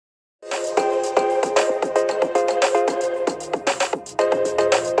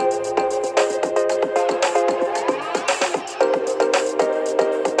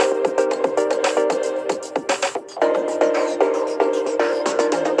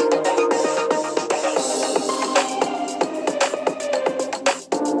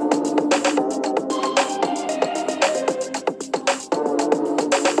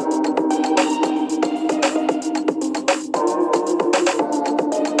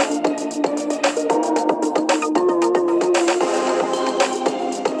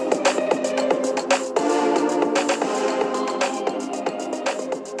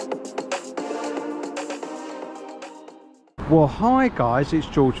Well, hi guys, it's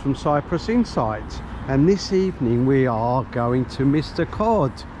George from Cyprus Insight, and this evening we are going to Mr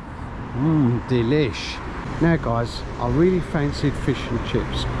Cod. Delish. Now guys, I really fancied fish and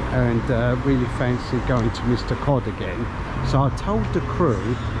chips and really fancied going to Mr Cod again, so I told the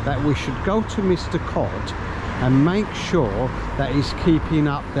crew that we should go to Mr Cod and make sure that he's keeping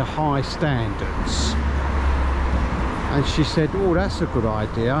up the high standards. And she said, oh, that's a good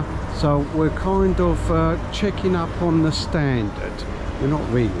idea. So we're kind of checking up on the standard. We're not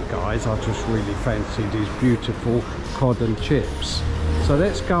really, guys. I just really fancied these beautiful cod and chips. So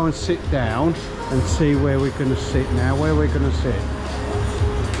let's go and sit down and see where we're going to sit now. Where we're going to sit.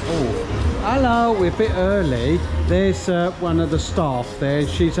 Oh, hello. We're a bit early. There's one of the staff there, and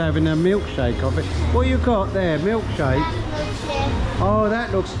she's having a milkshake of it. What you got there? Milkshake? Oh,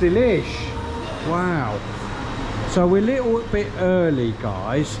 that looks delish. Wow. So we're a little bit early,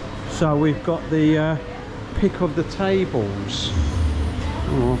 guys. So we've got the pick of the tables.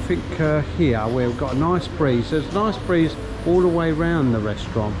 Oh, I think here we've got a nice breeze. There's a nice breeze all the way around the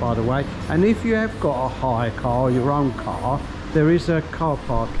restaurant, by the way. And if you have got a hire car, your own car, there is a car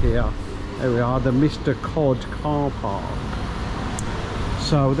park here. There we are, the Mr Cod car park.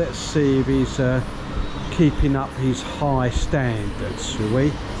 So let's see if he's keeping up his high standards, shall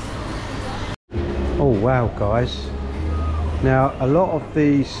we? Oh wow guys, now a lot of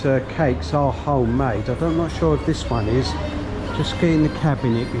these cakes are homemade. I'm not sure if this one is. Just get in the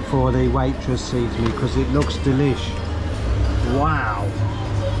cabinet before the waitress sees me, because it looks delish. Wow,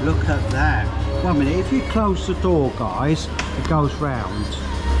 look at that. 1 minute, if you close the door guys, it goes round.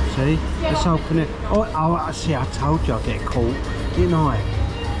 See, let's open it. Oh see, I told you I'd get caught, didn't I?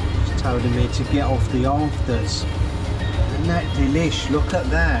 Just told me to get off the afters. Isn't that delish? Look at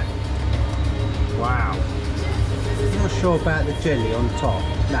that. Wow. Not sure about the jelly on top.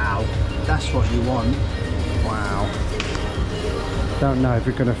 Now, that's what you want. Wow. Don't know if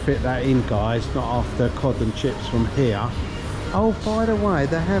we're going to fit that in, guys. Not after cod and chips from here. Oh, by the way,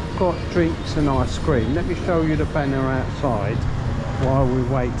 they have got drinks and ice cream. Let me show you the banner outside while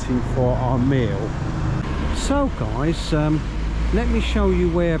we're waiting for our meal. So, guys, let me show you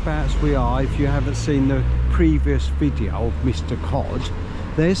whereabouts we are if you haven't seen the previous video of Mr Cod.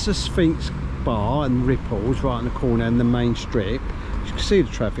 There's the Sphinx bar and ripples right in the corner and the main strip. You can see the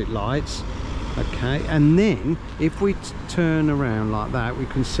traffic lights. Okay, and then if we turn around like that, we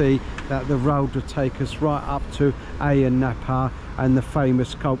can see that the road will take us right up to Ayia Napa and the famous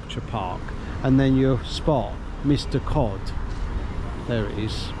sculpture park, and then you'll spot Mr Cod. There it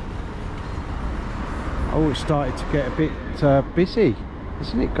is. Oh, it started to get a bit busy,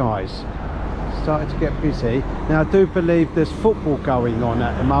 isn't it guys? Started to get busy. Now I do believe there's football going on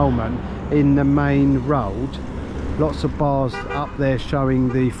at the moment in the main road. Lots of bars up there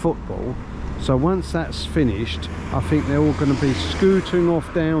showing the football. So once that's finished, I think they're all going to be scooting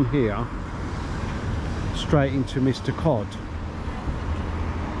off down here straight into Mr Cod.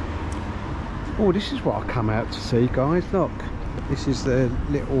 Oh, this is what I come out to see, guys. Look, this is the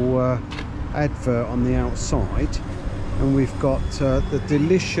little advert on the outside, and we've got the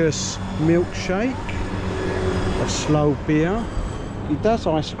delicious milkshake, a slow beer. He does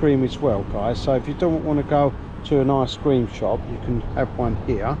ice cream as well, guys, so if you don't want to go to an ice cream shop, you can have one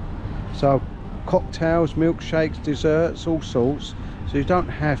here. So cocktails, milkshakes, desserts, all sorts. So you don't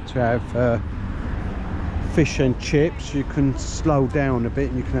have to have fish and chips. You can slow down a bit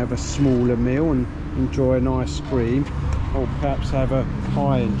and you can have a smaller meal and enjoy an ice cream, or perhaps have a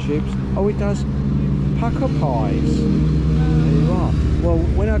pie and chips. Oh, it does pucker pies. There you are. Well,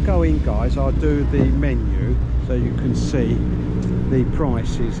 when I go in, guys, I'll do the menu so you can see the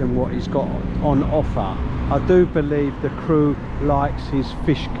prices and what he's got on offer. I do believe the crew likes his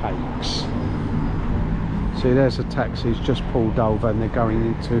fish cakes. See, there's a taxi's just pulled over and they're going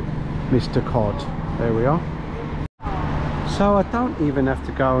into Mr Cod. There we are. So I don't even have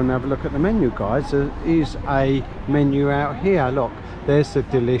to go and have a look at the menu, guys. There is a menu out here. Look, there's the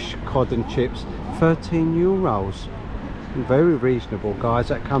Delish cod and chips, €13. Very reasonable, guys.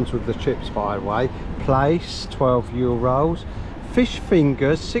 That comes with the chips, by the way. Place, €12. Fish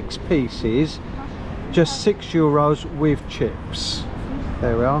fingers, 6 pieces, just €6 with chips.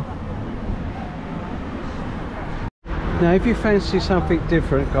 There we are. Now if you fancy something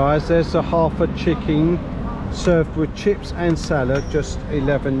different, guys, there's a half a chicken served with chips and salad, just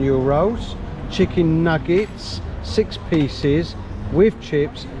 €11. Chicken nuggets, 6 pieces with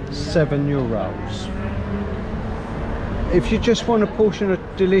chips, €7. If you just want a portion of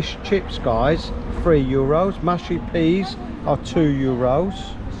Delish chips, guys, €3. Mushy peas are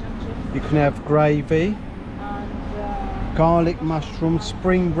 €2. You can have gravy. Garlic mushroom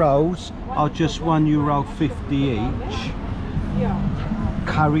spring rolls are just €1.50 each.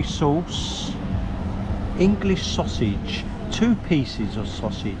 curry sauce, English sausage, 2 pieces of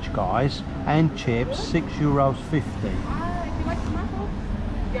sausage, guys, and chips, €6.50.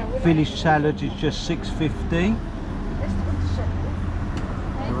 Village salad is just $6.50.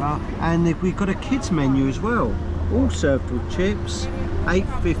 And we've got a kids menu as well, all served with chips.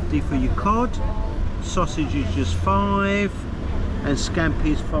 $8.50 for your cod, sausage is just $5, and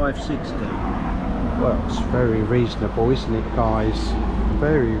scampi is $5.60. Well, it's very reasonable, isn't it, guys?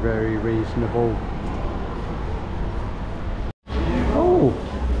 Very, very reasonable. Oh,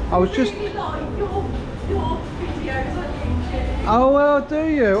 I was just... Oh well, do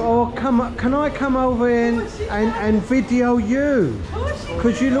you? Or can I come over in and video you?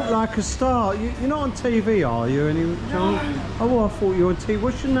 Because you look like a star. You're not on TV, are you? Any chance? Oh, well, I thought you were on TV.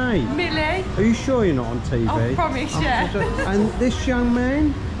 What's your name? Millie. Are you sure you're not on TV? I promise, yeah. And this young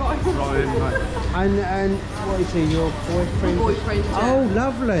man? Ryan. And what is he, your boyfriend? My boyfriend, yeah. Oh,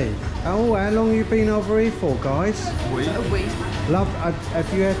 lovely. Oh, how long have you been over here for, guys? A week. Love.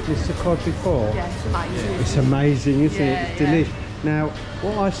 Have you had Mr Cod before? Yeah, it's amazing. It's amazing, isn't it? It's delicious. Yeah. Now,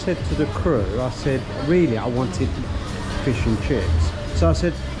 what I said to the crew, I said, really, I wanted fish and chips. So I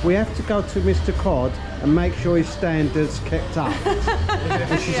said, we have to go to Mr Cod and make sure his standards kept up.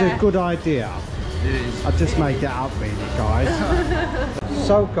 Which is a good idea. It is. I just made that up, really, guys.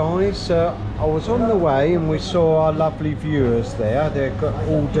 So, guys, I was on the way and we saw our lovely viewers there. They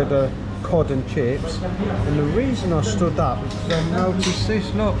ordered a cod and chips. And the reason I stood up is because I noticed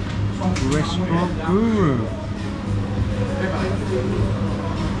this, look, Restaurant Guru.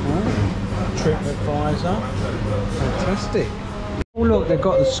 TripAdvisor, fantastic. Oh look, they've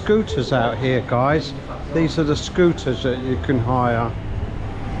got the scooters out here, guys. These are the scooters that you can hire.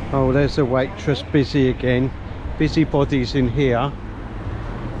 Oh, there's the waitress, busy again. Busybodies in here.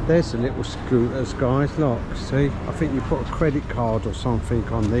 There's the little scooters, guys, look, see? I think you put a credit card or something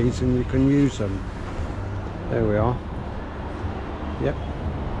on these and you can use them. There we are. Yep.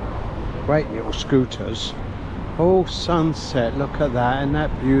 Great little scooters. Oh, sunset, look at that, isn't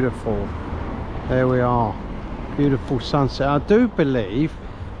that beautiful? There we are, beautiful sunset. I do believe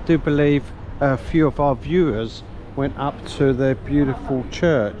a few of our viewers went up to the beautiful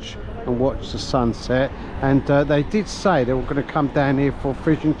church and watched the sunset, and they did say they were going to come down here for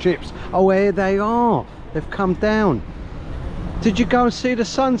fish and chips. Oh, here they are, they've come down. Did you go and see the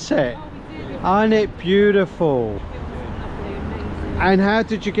sunset? Isn't it beautiful? And how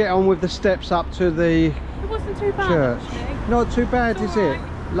did you get on with the steps up to the Too bad, church? actually. Not too bad, is it?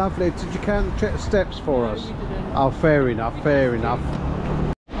 Lovely. Did you count the steps for us? Oh, fair enough, fair enough.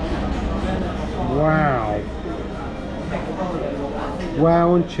 Wow.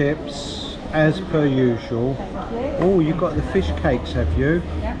 Wow and chips, as per usual. Oh, you got the fish cakes, have you?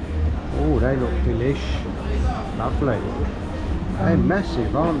 Yeah. Oh, they look delish. Lovely. They're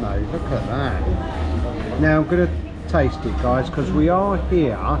massive, aren't they? Look at that. Now I'm going to taste it, guys, because we are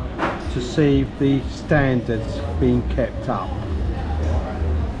here to see if the standards being kept up.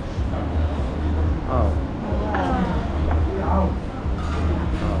 Oh.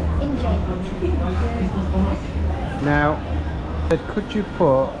 Now, could you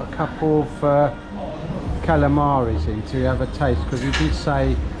put a couple of calamaris in to have a taste? Because you did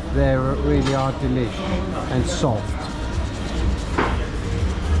say they really are delish and soft.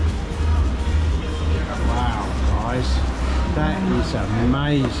 Wow, guys, that is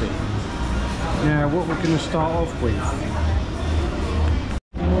amazing. Now, what we're going to start off with.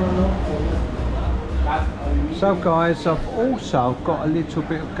 So guys, I've also got a little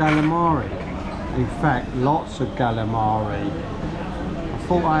bit of calamari. In fact, lots of calamari. I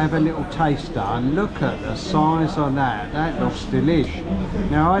thought I'd have a little taster, and look at the size of that. That looks delish.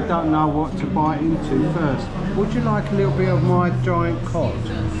 Now, I don't know what to bite into first. Would you like a little bit of my giant cod?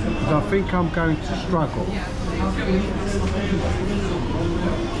 Because I think I'm going to struggle.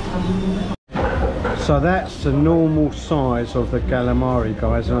 So that's the normal size of the calamari,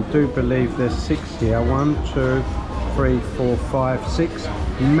 guys, and I do believe there's 6 here. 1, 2, 3, 4, 5, 6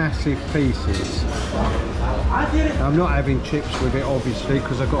 massive pieces. I'm not having chips with it, obviously,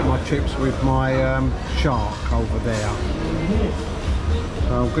 because I've got my chips with my shark over there.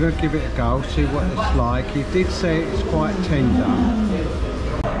 So I'm going to give it a go, see what it's like. He did say it's quite tender.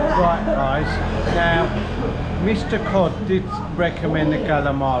 Right, guys, now Mr Cod did recommend the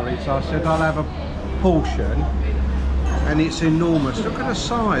calamari, so I said I'll have a portion, and it's enormous. Look at the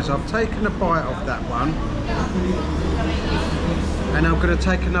size. I've taken a bite of that one, and I'm going to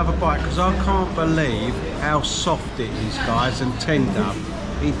take another bite because I can't believe how soft it is, guys, and tender.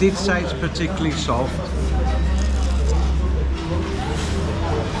 He did say it's particularly soft.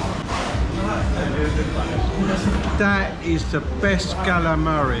 That is the best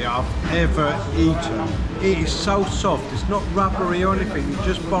calamari I've ever eaten. It is so soft, it's not rubbery or anything, you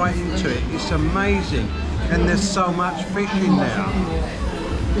just bite into it. It's amazing. And there's so much fish in there.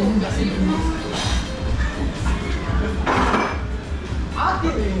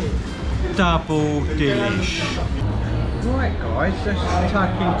 Double delish. Right guys, let's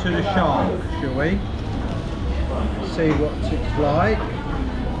tuck into the shark, shall we? See what it's like.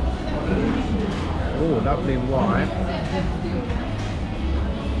 Oh, lovely and white.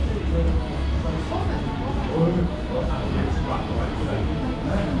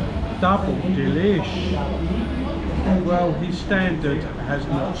 Double delish. Well, his standard has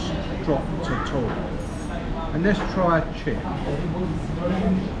not dropped at all. And let's try a chip.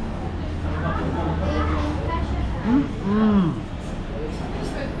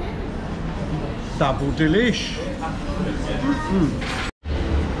 Double delish.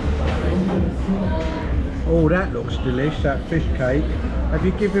 Oh, that looks delish, that fish cake. Have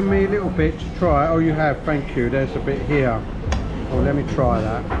you given me a little bit to try? Oh, you have, thank you. There's a bit here. Oh, let me try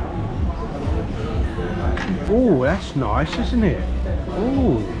that. Oh, that's nice, isn't it?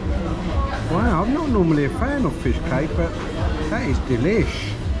 Oh, wow, I'm not normally a fan of fish cake, but that is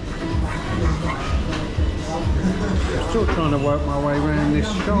delish. I'm still trying to work my way around this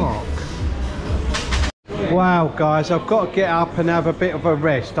shark. Wow, guys, I've got to get up and have a bit of a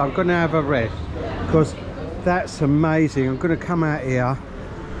rest. I'm going to have a rest because that's amazing. I'm going to come out here,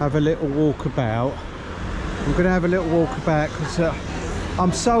 have a little walk about. I'm going to have a little walk about because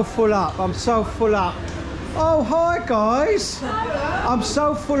I'm so full up. I'm so full up. Oh, hi, guys. I'm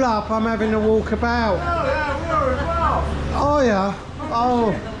so full up. I'm having a walk about. Oh, yeah.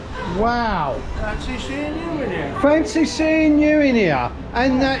 Oh, wow. Fancy seeing you in here. Fancy seeing you in here.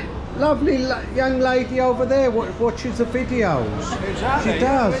 And that lovely young lady over there watches the videos. Exactly. She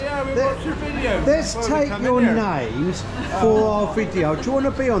does. Yeah, we watch the video. Let's take your names for our video. Do you want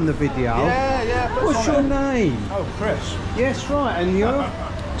to be on the video? Yeah. What's your name? Oh, Chris. Yes, right. And you?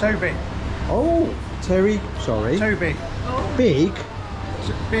 Toby. Oh, Terry. Sorry. Toby. Big.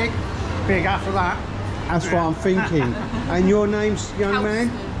 Big. Big after that. That's what I'm thinking. And your name's young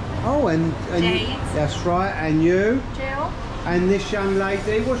man? Oh, and Jade. that's right. And you? Jill. And this young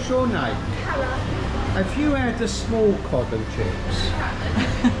lady, what's your name? Hello. Have you had the small cod and chips?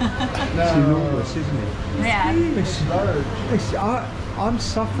 It's enormous, isn't it? Yeah. I'm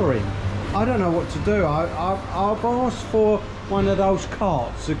suffering. I don't know what to do. I've asked for one of those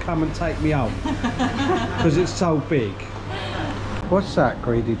carts to come and take me home because it's so big. What's that,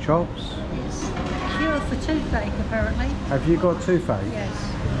 greedy chops? Cure for toothache, apparently. Have you got toothache? Yes.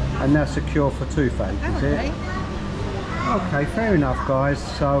 And that's a cure for toothache, is it? Apparently. Okay, fair enough, guys.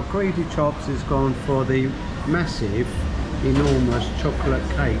 So Greedy Chops has gone for the massive, enormous chocolate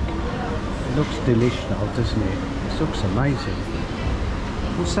cake. It looks delicious though, doesn't it? It looks amazing.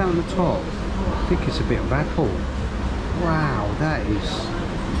 What's that on the top? I think it's a bit of apple. Wow, that is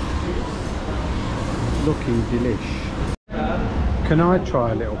looking delish. Can I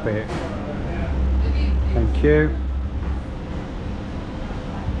try a little bit? Thank you.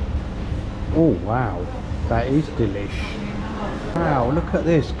 Oh wow, that is delish. Wow, look at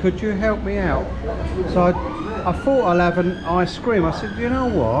this. Could you help me out? So I thought I'll have an ice cream. I said, you know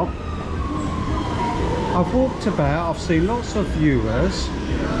what? I've walked about, I've seen lots of viewers.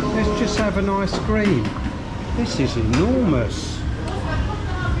 Let's just have an ice cream. This is enormous.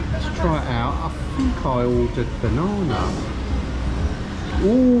 Let's try it out. I think I ordered banana.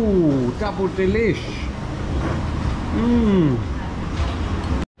 Ooh, double delish. Mmm.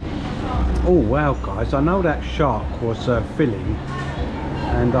 Oh wow, guys, I know that shark was filling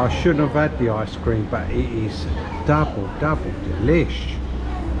and I shouldn't have had the ice cream, but it is double delish.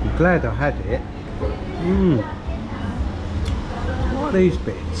 I'm glad I had it. Mmm. What are these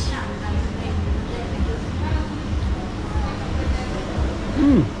bits?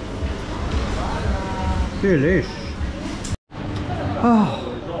 Mmm. Delish.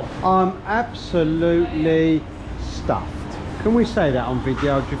 Oh, I'm absolutely stuffed. Can we say that on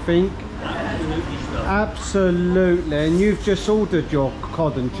video, do you think? Absolutely. And you've just ordered your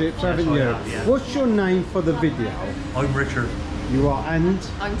cod and chips, haven't you? I have, yeah. What's your name for the video? I'm Richard. You are, and?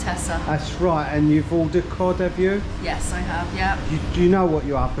 I'm Tessa. That's right, and you've ordered cod, have you? Yes, I have. Yeah. Do you know what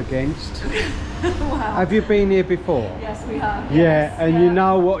you're up against? Wow. Have you been here before? Yes, we have. Yeah, Yes, and you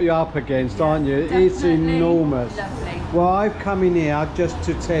know what you're up against, aren't you? It's Definitely. enormous. Lovely. Well, I've come in here just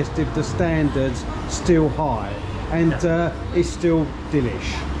to test if the standard's still high, and it's still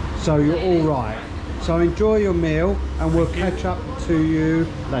delish. So you're all right. So enjoy your meal, and we'll catch up to you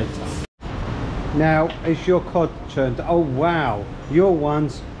later. Now, is your cod turned? Oh wow, your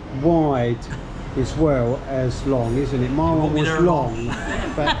one's wide. as well as long, isn't it? My one was long,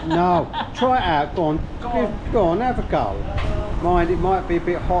 but no. Try it out. Go on. Go on, have a go. Mind, it might be a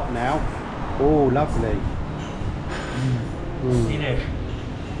bit hot now. Oh, lovely. Delish.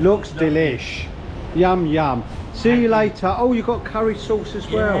 Looks delish. Yum, yum. See you later. Oh, you got curry sauce as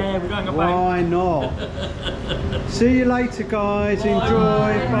well. Yeah, we're going Why not? See you later, guys. Enjoy.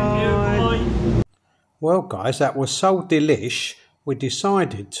 Bye. Well, guys, that was so delish. We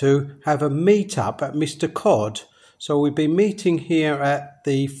decided to have a meet up at Mr Cod. So we'll be meeting here at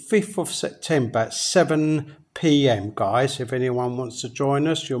the 5th of September at 7 PM, guys. If anyone wants to join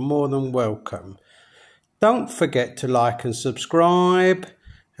us, you're more than welcome. Don't forget to like and subscribe.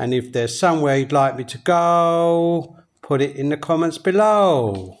 And if there's somewhere you'd like me to go, put it in the comments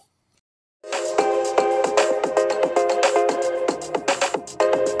below.